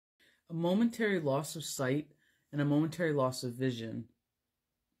A momentary loss of sight and a momentary loss of vision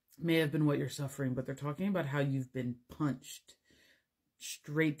may have been what you're suffering, but they're talking about how you've been punched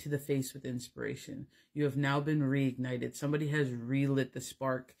straight to the face with inspiration. You have now been reignited. Somebody has relit the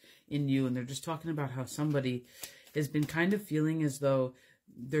spark in you, and they're just talking about how somebody has been kind of feeling as though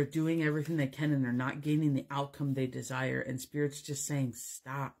they're doing everything they can and they're not gaining the outcome they desire, and Spirit's just saying,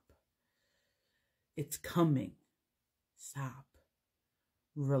 stop. It's coming. Stop.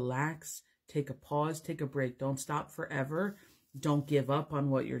 Relax. Take a pause. Take a break. Don't stop forever. Don't give up on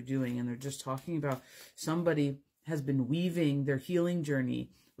what you're doing. And they're just talking about somebody has been weaving their healing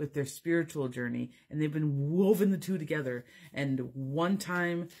journey with their spiritual journey, and they've been woven the two together. And one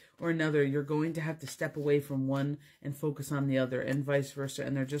time or another, you're going to have to step away from one and focus on the other, and vice versa.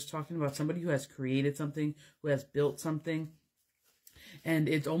 And they're just talking about somebody who has created something, who has built something. And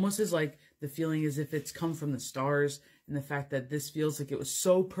it almost is like the feeling as if it's come from the stars, and the fact that this feels like it was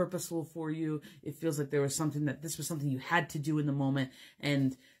so purposeful for you. It feels like there was something that this was something you had to do in the moment.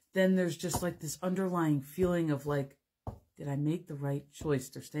 And then there's just like this underlying feeling of like, did I make the right choice?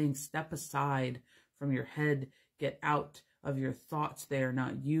 They're saying step aside from your head, get out of your thoughts. They are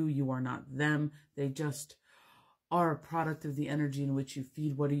not you. You are not them. They just are a product of the energy in which you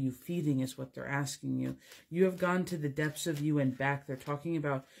feed. What are you feeding is what they're asking you. You have gone to the depths of you and back. They're talking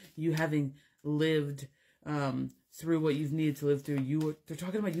about you having lived through what you've needed to live through. They're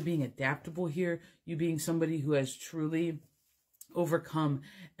talking about you being adaptable here, you being somebody who has truly overcome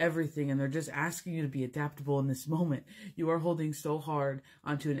everything, and they're just asking you to be adaptable in this moment. You are holding so hard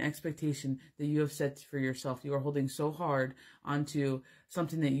onto an expectation that you have set for yourself. You are holding so hard onto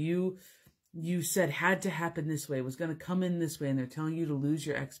something that you said had to happen this way, was going to come in this way, and they're telling you to lose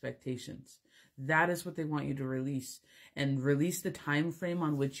your expectations. That is what they want you to release, and release the time frame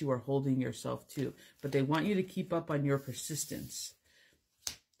on which you are holding yourself to. But they want you to keep up on your persistence.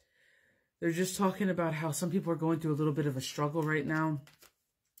 They're just talking about how some people are going through a little bit of a struggle right now,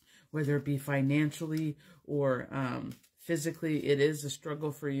 whether it be financially or physically. It is a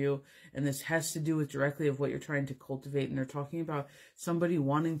struggle for you, and this has to do with directly of what you're trying to cultivate. And they're talking about somebody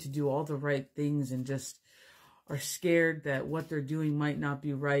wanting to do all the right things and just are scared that what they're doing might not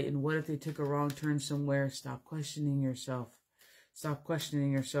be right. And what if they took a wrong turn somewhere? Stop questioning yourself. Stop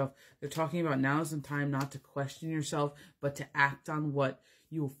questioning yourself. They're talking about now is the time not to question yourself, but to act on what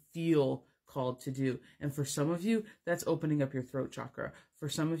you feel called to do. And for some of you, that's opening up your throat chakra. For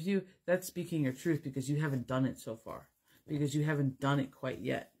some of you, that's speaking your truth, because you haven't done it so far, because you haven't done it quite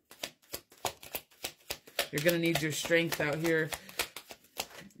yet. You're going to need your strength out here.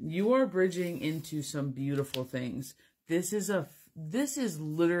 You are bridging into some beautiful things. This is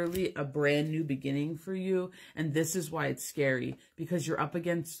literally a brand new beginning for you. And this is why it's scary, because you're up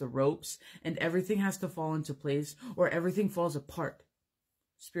against the ropes and everything has to fall into place or everything falls apart.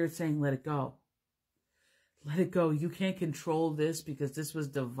 Spirit's saying, let it go. Let it go. You can't control this, because this was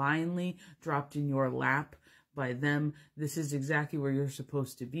divinely dropped in your lap by them. This is exactly where you're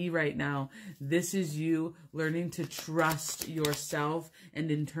supposed to be right now. This is you learning to trust yourself and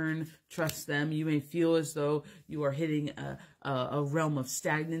in turn trust them. You may feel as though you are hitting a realm of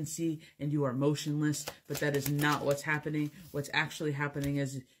stagnancy and you are motionless, but that is not what's happening. What's actually happening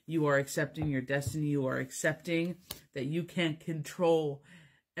is you are accepting your destiny. You are accepting that you can't control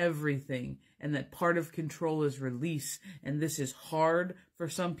everything, and that part of control is release. And this is hard for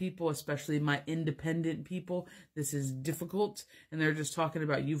some people, especially my independent people. This is difficult, and they're just talking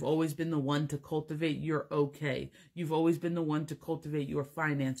about you've always been the one to cultivate your okay. You've always been the one to cultivate your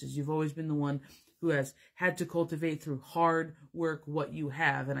finances. You've always been the one who has had to cultivate through hard work what you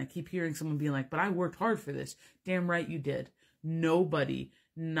have. And I keep hearing someone being like, but I worked hard for this. Damn right you did. Nobody,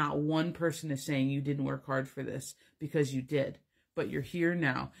 not one person is saying you didn't work hard for this, because you did. But you're here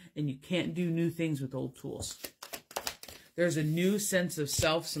now, and you can't do new things with old tools. There's a new sense of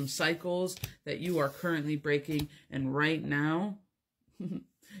self, some cycles that you are currently breaking. And right now,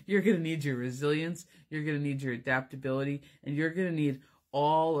 you're going to need your resilience. You're going to need your adaptability. And you're going to need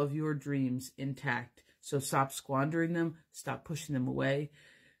all of your dreams intact. So stop squandering them. Stop pushing them away.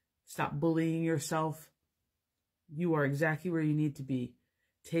 Stop bullying yourself. You are exactly where you need to be.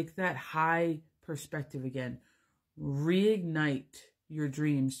 Take that high perspective again. Reignite your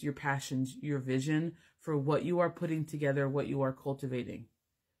dreams, your passions, your vision for what you are putting together, what you are cultivating.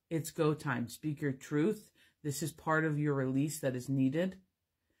 It's go time. Speak your truth. This is part of your release that is needed.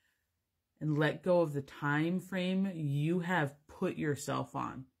 And let go of the time frame you have put yourself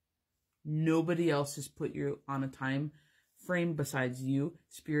on. Nobody else has put you on a time frame besides you.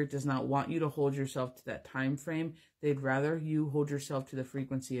 Spirit does not want you to hold yourself to that time frame. They'd rather you hold yourself to the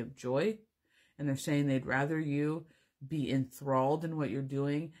frequency of joy. And they're saying they'd rather you be enthralled in what you're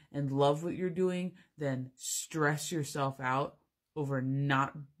doing and love what you're doing than stress yourself out over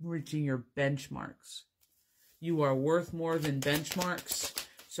not reaching your benchmarks. You are worth more than benchmarks.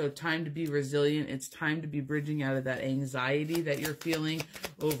 So time to be resilient. It's time to be bridging out of that anxiety that you're feeling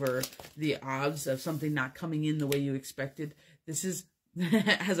over the odds of something not coming in the way you expected. This is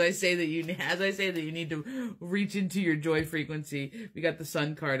as I say that you need to reach into your joy frequency. We got the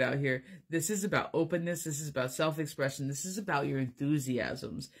sun card out here. This is about openness. This is about self-expression. This is about your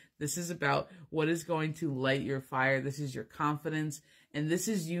enthusiasms. This is about what is going to light your fire. This is your confidence. And this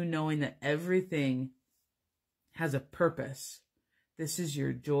is you knowing that everything has a purpose. This is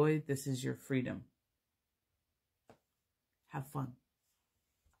your joy. This is your freedom. Have fun.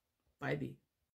 Bye, B.